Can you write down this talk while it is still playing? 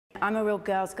I'm a real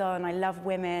girl's girl and I love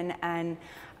women, and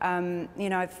you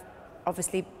know, I've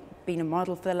obviously been a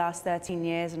model for the last 13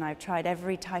 years and I've tried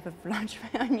every type of lingerie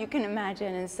you can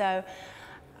imagine, and so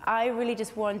I really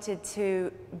just wanted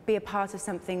to be a part of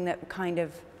something that kind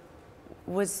of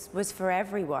was for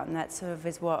everyone. That sort of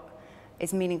is what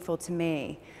is meaningful to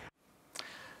me.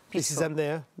 This is them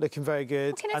there, looking very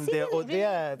good. Oh, and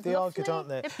they're they are good, aren't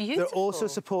they? They're beautiful. They're also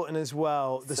supporting as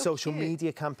well the So social cute.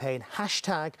 media campaign,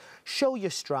 hashtag show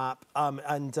your strap,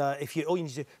 and if you all you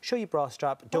need to do, show your bra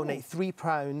strap, donate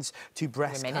 £3 to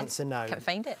breast cancer now. Can't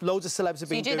find it. Loads of celebs have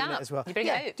been doing that it as well. You bring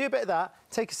it out. Do a bit of that,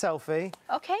 take a selfie.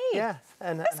 Okay. Yeah,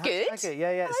 That's good. It. Yeah.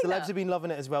 I like Celebs that. have been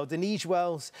loving it as well. Denise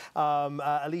Wells,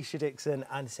 Alicia Dixon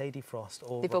and Sadie Frost.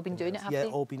 They've all been doing it, have they? they?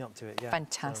 Yeah, all been up to it, yeah.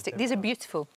 Fantastic. So, These are beautiful.